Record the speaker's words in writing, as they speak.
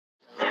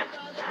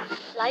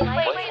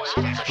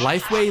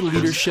Lifeway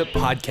Leadership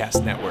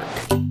Podcast Network.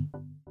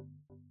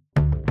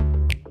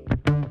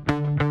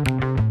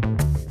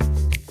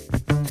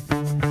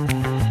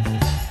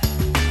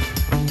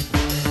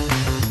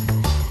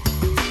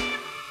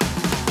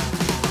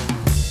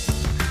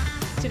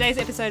 Today's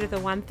episode of The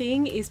One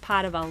Thing is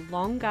part of a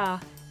longer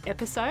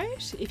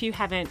episode. If you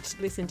haven't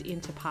listened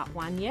into part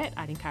one yet,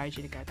 I'd encourage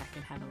you to go back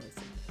and have a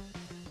listen.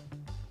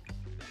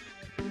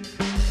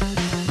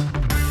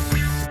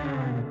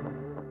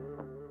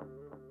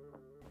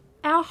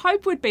 Our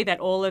hope would be that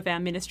all of our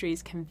ministry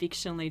is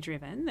convictionally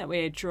driven, that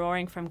we're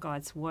drawing from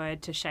God's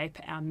word to shape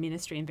our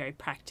ministry in very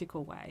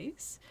practical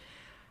ways.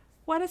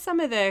 What are some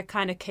of the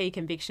kind of key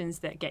convictions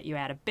that get you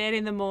out of bed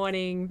in the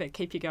morning, that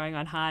keep you going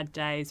on hard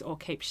days, or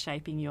keep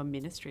shaping your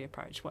ministry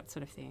approach? What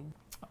sort of thing?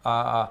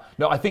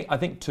 No, I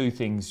think two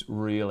things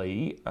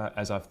really,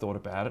 as I've thought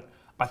about it.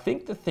 I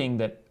think the thing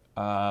that,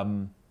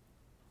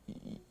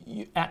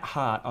 at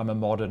heart, I'm a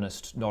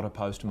modernist, not a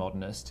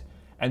postmodernist.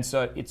 And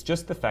so it's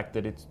just the fact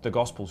that the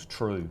gospel's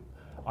true,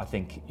 I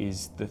think,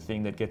 is the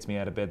thing that gets me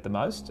out of bed the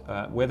most.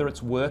 Whether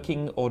it's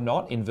working or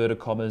not, inverted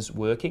commas,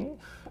 working,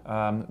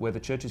 whether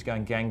church is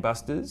going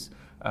gangbusters,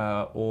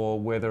 or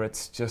whether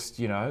it's just,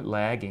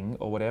 lagging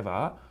or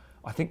whatever,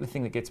 I think the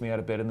thing that gets me out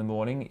of bed in the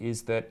morning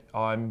is that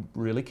I'm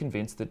really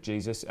convinced that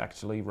Jesus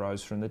actually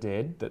rose from the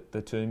dead, that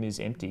the tomb is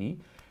empty,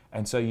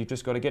 and so you've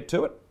just got to get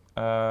to it.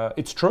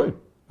 It's true.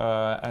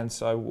 And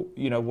so,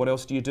 what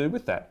else do you do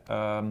with that?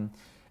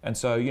 And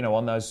so,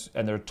 on those,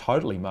 and there are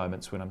totally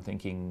moments when I'm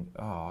thinking,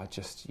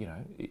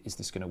 is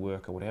this going to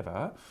work or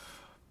whatever?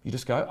 You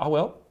just go, oh,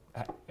 well,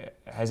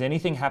 has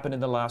anything happened in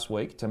the last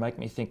week to make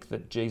me think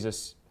that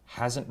Jesus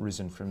hasn't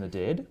risen from the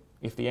dead?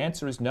 If the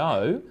answer is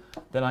no,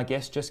 then I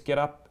guess just get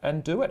up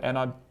and do it. And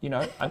I'm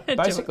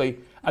basically,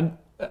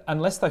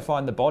 unless they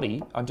find the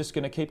body, I'm just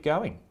going to keep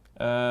going.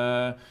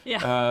 Really.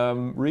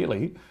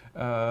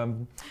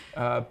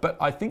 But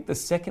I think the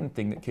second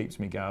thing that keeps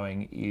me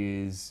going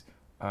is,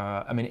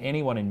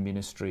 anyone in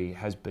ministry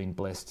has been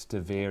blessed to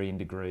varying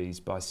degrees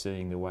by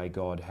seeing the way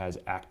God has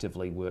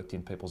actively worked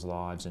in people's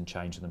lives and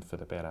changed them for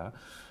the better.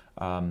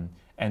 And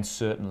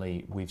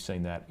certainly we've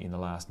seen that in the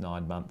last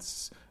 9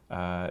 months,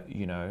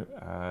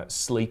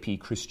 sleepy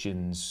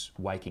Christians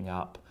waking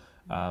up.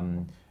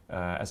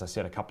 As I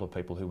said, a couple of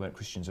people who weren't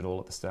Christians at all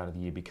at the start of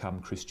the year become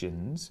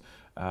Christians.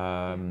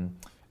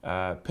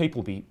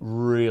 People be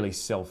really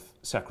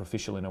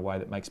self-sacrificial in a way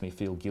that makes me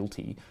feel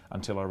guilty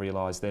until I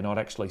realise they're not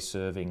actually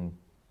serving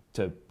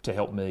to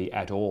help me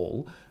at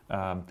all.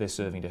 They're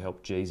serving to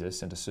help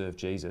Jesus and to serve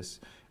Jesus.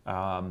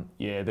 They're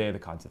the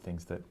kinds of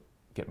things that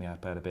get me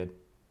up out of bed.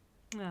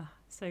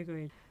 So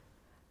good.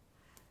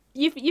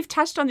 You've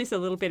touched on this a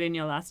little bit in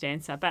your last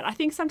answer, but I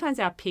think sometimes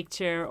our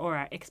picture or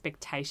our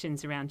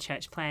expectations around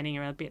church planning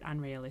are a bit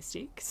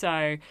unrealistic.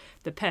 So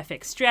the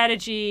perfect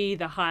strategy,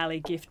 the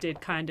highly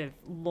gifted kind of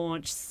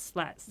launch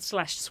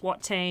slash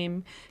SWAT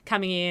team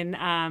coming in,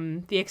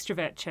 the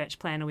extrovert church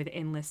planner with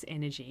endless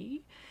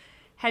energy.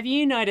 Have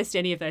you noticed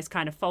any of those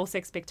kind of false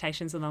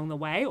expectations along the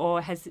way,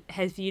 or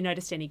have you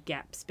noticed any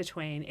gaps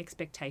between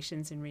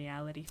expectations and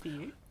reality for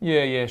you?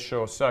 Yeah,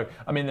 sure. So,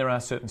 there are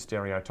certain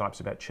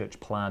stereotypes about church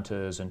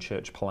planters and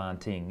church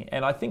planting,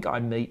 and I think I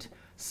meet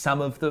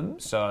some of them.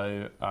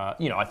 So,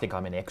 I think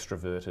I'm an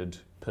extroverted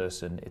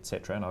person,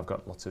 etc., and I've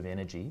got lots of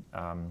energy.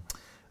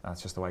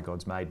 It's just the way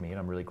God's made me, and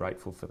I'm really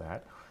grateful for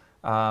that.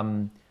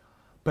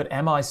 But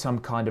am I some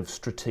kind of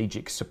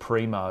strategic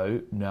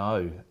supremo?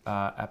 No,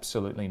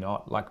 absolutely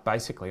not. Like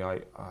basically, a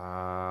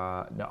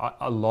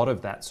lot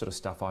of that sort of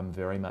stuff I'm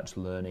very much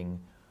learning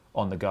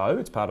on the go.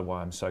 It's part of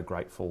why I'm so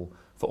grateful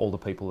for all the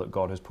people that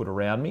God has put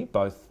around me,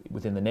 both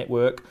within the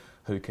network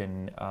who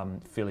can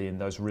fill in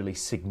those really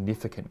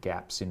significant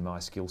gaps in my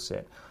skill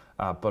set,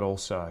 but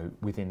also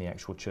within the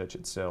actual church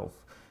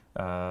itself.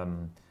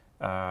 I'm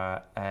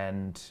not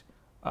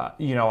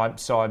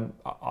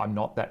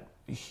that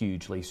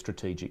hugely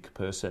strategic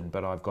person,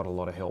 but I've got a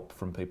lot of help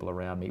from people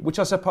around me, which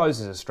I suppose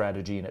is a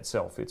strategy in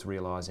itself. It's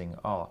realising,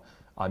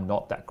 I'm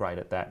not that great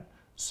at that,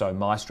 so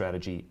my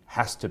strategy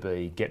has to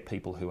be get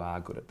people who are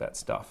good at that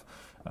stuff.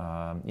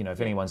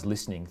 If anyone's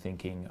listening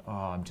thinking,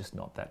 I'm just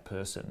not that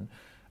person,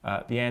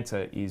 the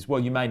answer is,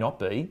 well, you may not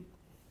be,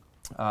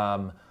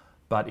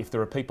 but if there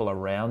are people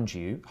around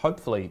you,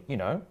 hopefully,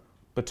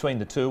 between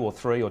the 2 or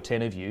 3 or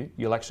 10 of you,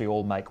 you'll actually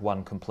all make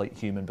one complete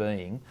human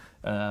being.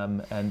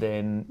 And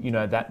then,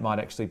 that might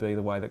actually be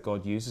the way that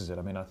God uses it.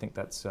 I think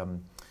that's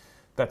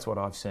what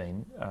I've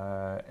seen.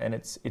 And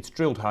it's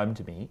drilled home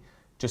to me,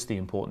 just the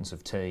importance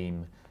of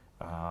team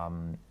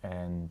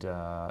and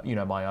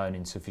my own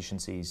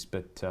insufficiencies,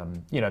 but,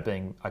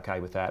 being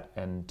okay with that.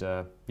 And,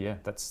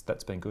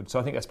 that's been good. So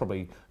I think that's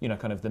probably,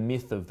 kind of the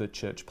myth of the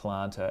church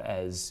planter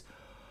as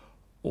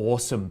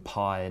awesome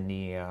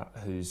pioneer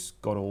who's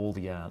got all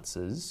the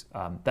answers.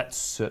 That's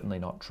certainly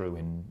not true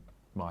in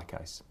my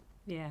case.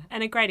 Yeah,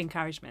 and a great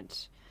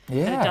encouragement.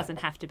 Yeah. That it doesn't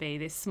have to be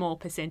this small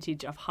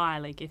percentage of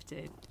highly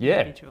gifted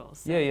individuals.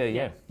 So,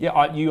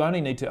 you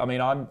only need to,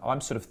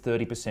 I'm sort of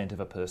 30%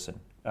 of a person.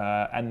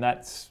 And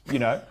that's,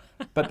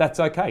 But that's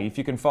okay. If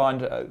you can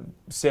find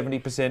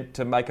 70%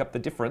 to make up the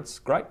difference,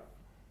 great.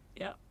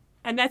 Yeah.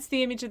 And that's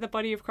the image of the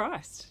body of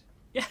Christ.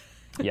 Yeah.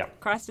 Yeah.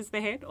 Christ is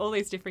the head, all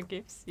these different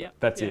gifts. Yeah.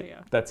 That's Yeah, it.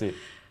 yeah. That's it.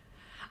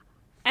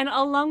 And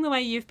along the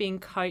way, you've been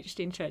coached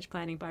in church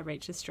planning by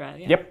Reach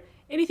Australia. Yep.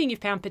 Anything you've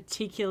found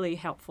particularly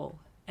helpful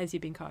as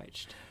you've been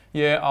coached?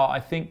 Yeah, I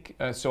think,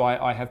 so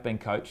I have been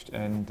coached,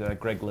 and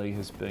Greg Lee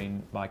has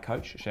been my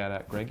coach. Shout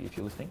out, Greg, if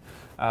you're listening.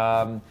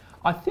 I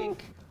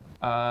think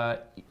I'd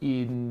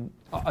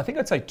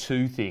say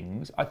two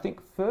things. I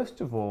think, first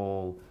of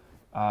all,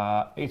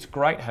 it's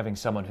great having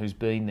someone who's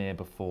been there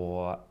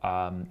before,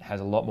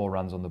 has a lot more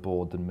runs on the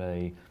board than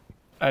me,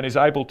 and is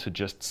able to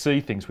just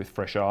see things with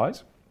fresh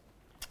eyes.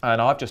 And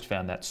I've just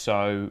found that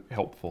so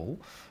helpful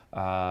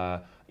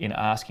in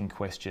asking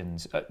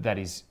questions. That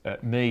is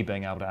me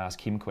being able to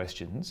ask him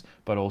questions,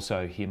 but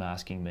also him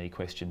asking me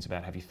questions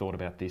about, have you thought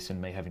about this?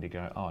 And me having to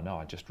go, oh no,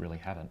 I just really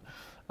haven't.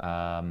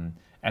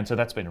 And so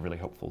that's been a really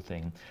helpful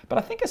thing. But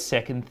I think a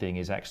second thing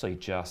is actually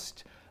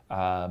just,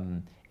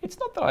 it's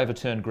not that I ever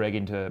turned Greg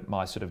into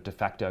my sort of de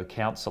facto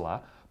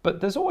counsellor,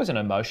 but there's always an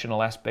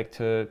emotional aspect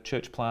to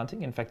church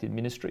planting. In fact, in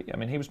ministry, I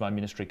mean, he was my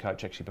ministry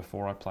coach actually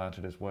before I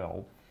planted as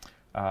well.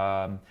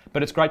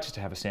 But it's great just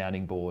to have a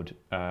sounding board,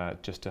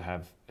 just to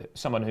have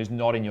someone who's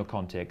not in your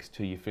context,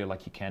 who you feel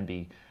like you can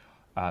be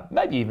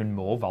maybe even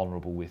more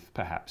vulnerable with,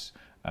 perhaps.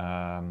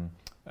 And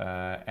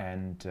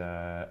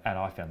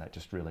I found that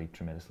just really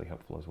tremendously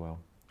helpful as well.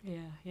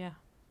 Yeah.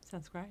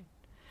 Sounds great.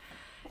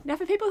 Now,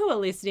 for people who are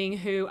listening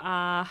who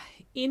are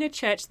in a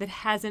church that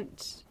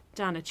hasn't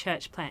done a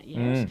church plant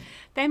yet,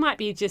 they might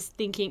be just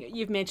thinking,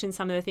 you've mentioned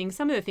some of the things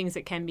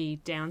that can be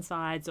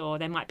downsides, or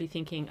they might be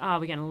thinking, oh,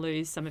 we're going to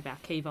lose some of our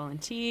key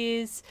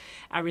volunteers,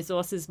 our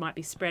resources might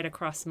be spread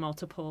across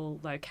multiple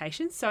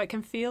locations, so it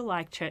can feel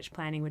like church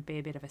planting would be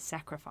a bit of a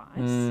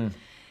sacrifice.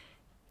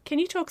 Can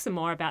you talk some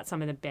more about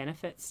some of the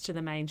benefits to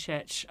the main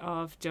church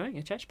of doing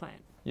a church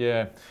plant?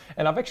 Yeah,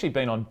 and I've actually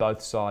been on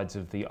both sides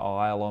of the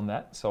aisle on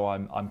that, so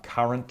I'm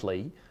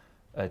currently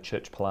a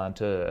church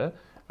planter.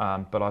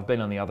 But I've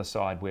been on the other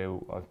side where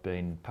I've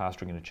been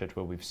pastoring in a church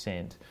where we've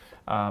sent.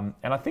 And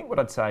I think what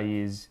I'd say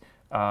is,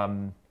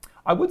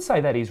 I would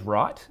say that is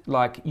right.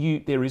 Like,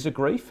 there is a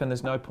grief, and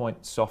there's no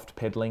point soft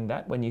peddling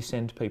that. When you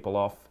send people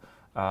off,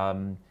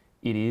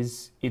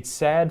 it's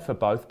sad for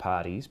both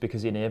parties,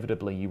 because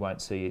inevitably you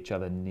won't see each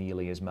other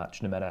nearly as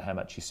much, no matter how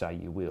much you say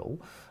you will.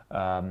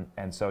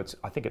 And so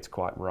I think it's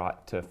quite right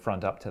to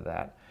front up to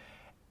that.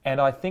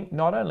 And I think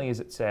not only is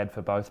it sad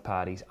for both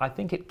parties, I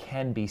think it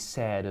can be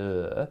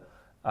sadder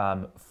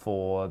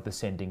for the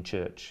sending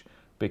church,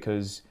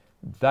 because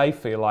they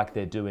feel like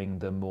they're doing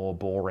the more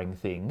boring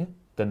thing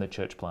than the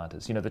church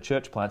planters. You know, the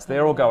church plants,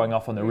 they're all going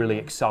off on the really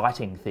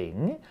exciting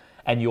thing,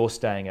 and you're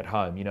staying at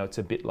home. You know, it's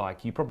a bit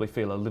like, you probably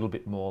feel a little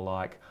bit more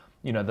like,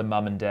 you know, the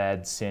mum and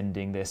dad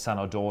sending their son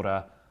or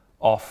daughter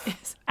off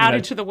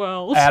into the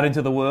world. Out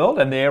into the world,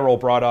 and they're all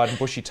bright-eyed and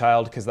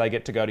bushy-tailed because they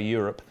get to go to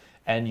Europe,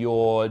 and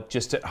you're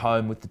just at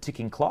home with the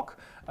ticking clock.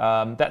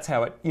 That's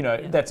how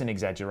it, that's an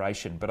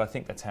exaggeration, but I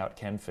think that's how it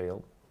can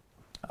feel.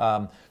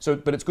 But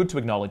it's good to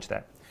acknowledge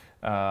that.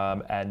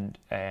 And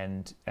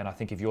I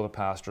think if you're the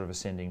pastor of a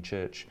sending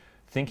church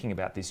thinking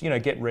about this,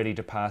 get ready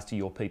to pastor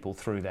your people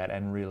through that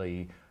and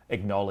really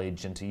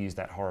acknowledge, and to use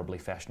that horribly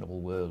fashionable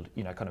word,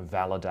 kind of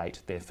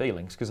validate their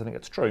feelings, because I think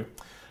it's true.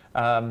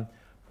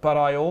 But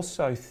I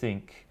also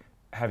think,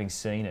 having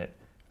seen it,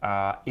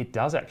 it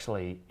does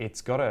actually,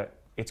 it's got a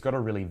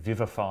really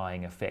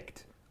vivifying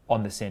effect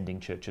on the sending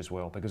church as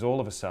well, because all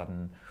of a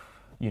sudden,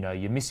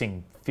 you're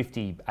missing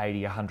 50,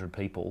 80, 100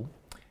 people,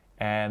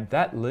 and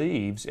that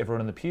leaves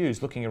everyone in the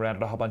pews looking around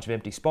at a whole bunch of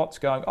empty spots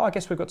going, oh, I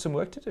guess we've got some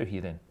work to do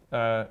here then.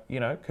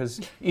 Because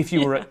if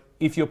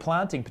you're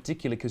planting,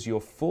 particularly because you're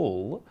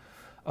full,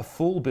 a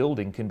full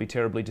building can be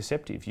terribly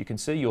deceptive. You can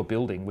see your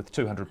building with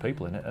 200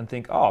 people in it and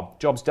think, oh,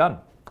 job's done.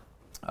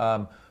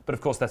 But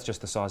of course, that's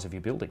just the size of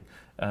your building,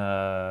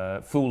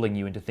 fooling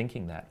you into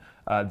thinking that.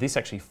 This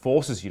actually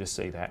forces you to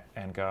see that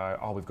and go,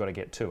 oh, we've got to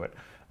get to it.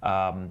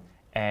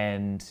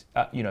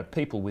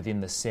 People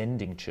within the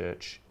sending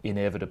church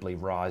inevitably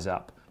rise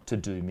up to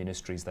do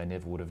ministries they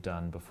never would have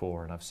done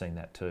before, and I've seen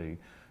that too.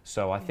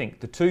 So I think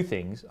the two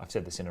things, I've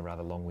said this in a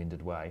rather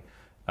long-winded way,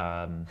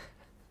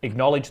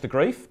 acknowledge the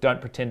grief, don't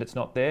pretend it's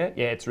not there.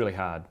 Yeah, it's really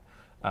hard,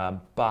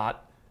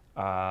 but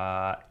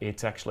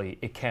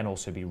it can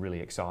also be really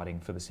exciting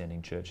for the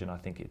sending church, and I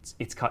think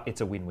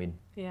it's a win-win.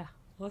 Yeah,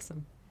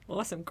 awesome,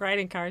 great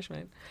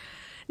encouragement.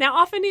 Now,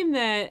 often in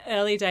the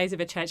early days of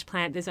a church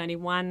plant, there's only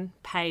one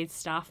paid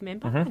staff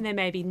member, and there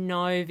may be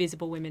no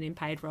visible women in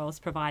paid roles,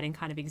 providing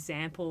kind of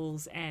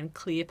examples and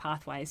clear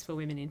pathways for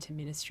women into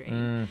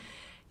ministry.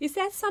 Is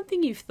that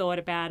something you've thought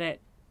about at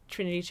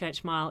Trinity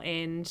Church Mile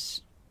End?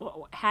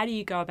 How do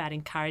you go about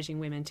encouraging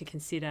women to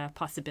consider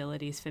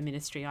possibilities for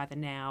ministry either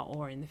now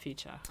or in the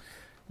future?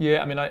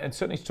 Yeah, I mean, and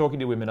certainly talking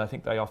to women, I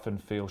think they often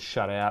feel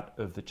shut out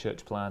of the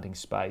church planting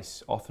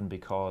space, often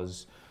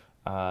because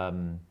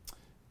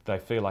they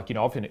feel like,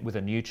 often with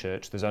a new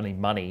church, there's only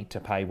money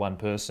to pay one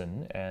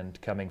person, and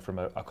coming from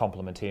a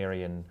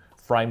complementarian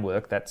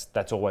framework,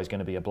 that's always going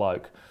to be a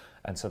bloke.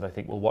 And so they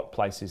think, well, what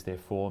place is there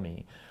for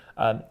me?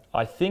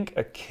 I think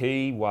a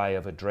key way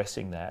of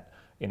addressing that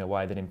in a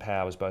way that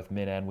empowers both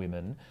men and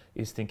women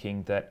is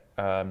thinking that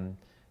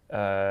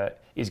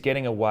is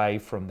getting away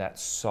from that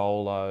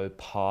solo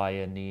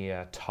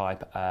pioneer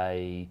type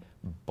A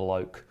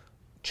bloke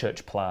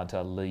church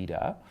planter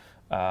leader,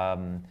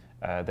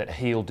 that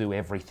he'll do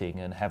everything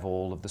and have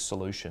all of the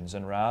solutions,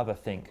 and rather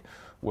think,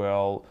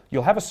 well,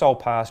 you'll have a sole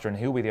pastor and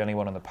he'll be the only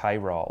one on the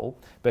payroll,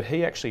 but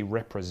he actually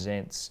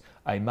represents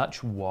a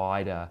much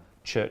wider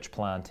church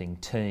planting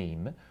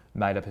team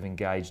made up of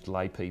engaged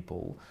lay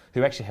people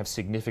who actually have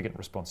significant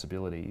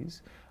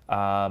responsibilities,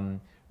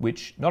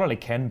 which not only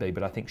can be,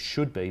 but I think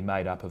should be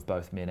made up of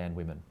both men and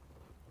women.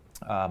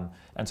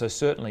 And so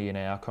certainly in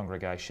our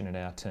congregation, in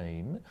our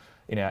team,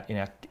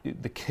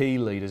 the key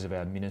leaders of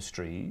our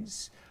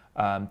ministries,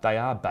 they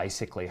are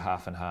basically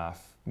half and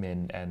half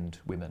men and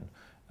women,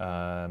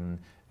 and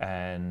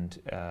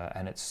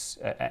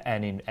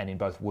in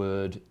both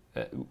word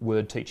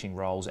teaching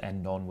roles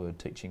and non-word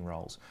teaching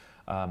roles.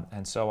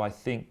 And so I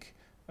think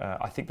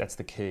that's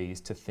the key,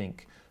 is to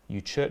think you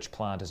church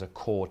plant as a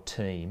core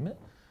team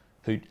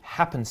who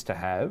happens to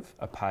have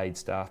a paid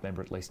staff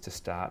member, at least to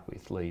start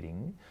with,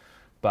 leading.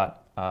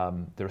 But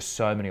there are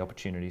so many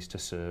opportunities to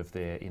serve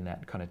there in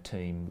that kind of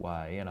team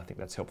way, and I think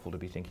that's helpful to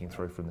be thinking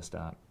through from the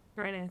start.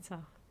 Great answer.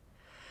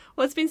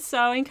 Well, it's been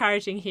so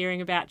encouraging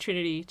hearing about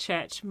Trinity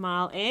Church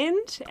Mile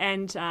End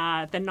and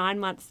the 9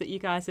 months that you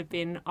guys have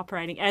been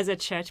operating as a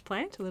church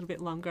plant, a little bit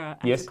longer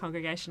as a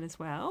congregation as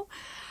well.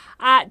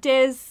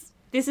 Des,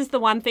 this is the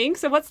one thing.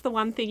 So what's the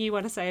one thing you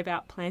want to say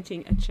about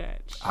planting a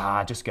church?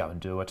 Just go and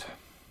do it.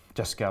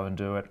 Just go and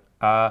do it.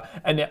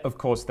 And of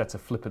course, that's a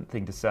flippant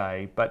thing to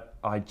say, but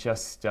I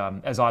just,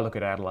 as I look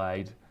at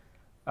Adelaide,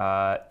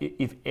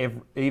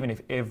 even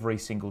if every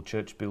single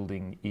church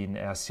building in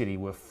our city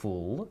were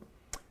full,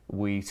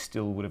 we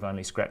still would have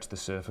only scratched the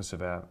surface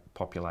of our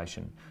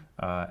population,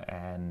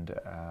 and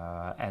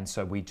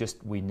so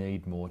we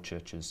need more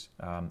churches.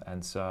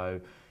 And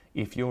so,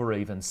 if you're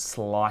even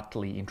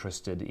slightly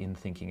interested in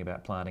thinking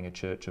about planting a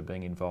church or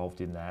being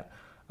involved in that,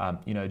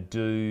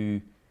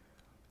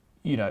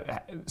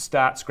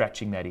 start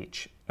scratching that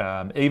itch.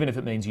 Even if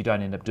it means you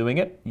don't end up doing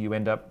it, you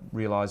end up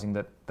realising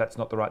that that's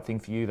not the right thing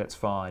for you, that's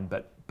fine,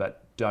 but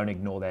don't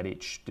ignore that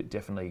itch.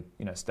 Definitely,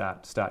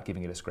 start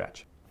giving it a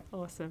scratch.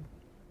 Awesome.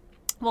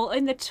 Well,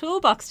 in the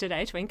toolbox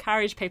today, to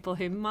encourage people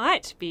who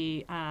might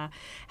be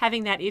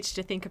having that itch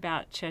to think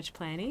about church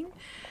planning,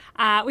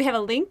 we have a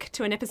link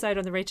to an episode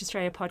on the Reach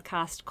Australia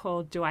podcast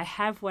called Do I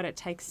Have What It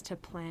Takes to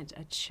Plant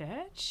a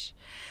Church?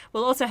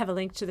 We'll also have a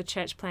link to the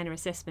Church Planner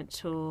Assessment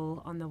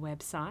Tool on the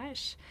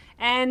website.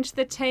 And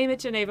the team at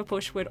Geneva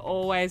Push would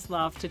always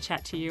love to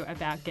chat to you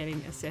about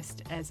getting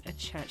assessed as a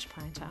church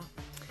planter.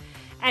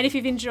 And if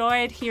you've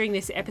enjoyed hearing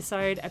this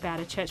episode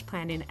about a church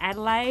plant in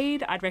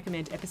Adelaide, I'd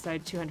recommend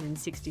episode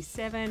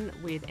 267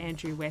 with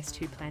Andrew West,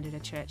 who planted a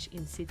church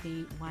in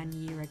Sydney 1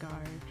 year ago.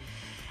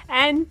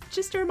 And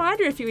just a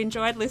reminder, if you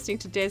enjoyed listening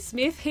to Des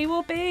Smith, he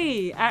will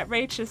be at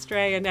Reach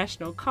Australia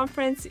National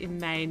Conference in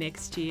May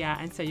next year,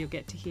 and so you'll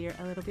get to hear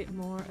a little bit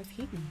more of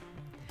him.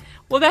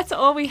 Well, that's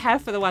all we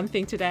have for The One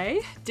Thing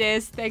today. Des,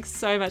 thanks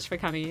so much for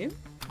coming in.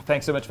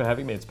 Thanks so much for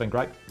having me. It's been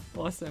great.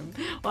 Awesome.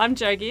 Well, I'm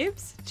Jo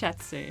Gibbs.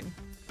 Chat soon.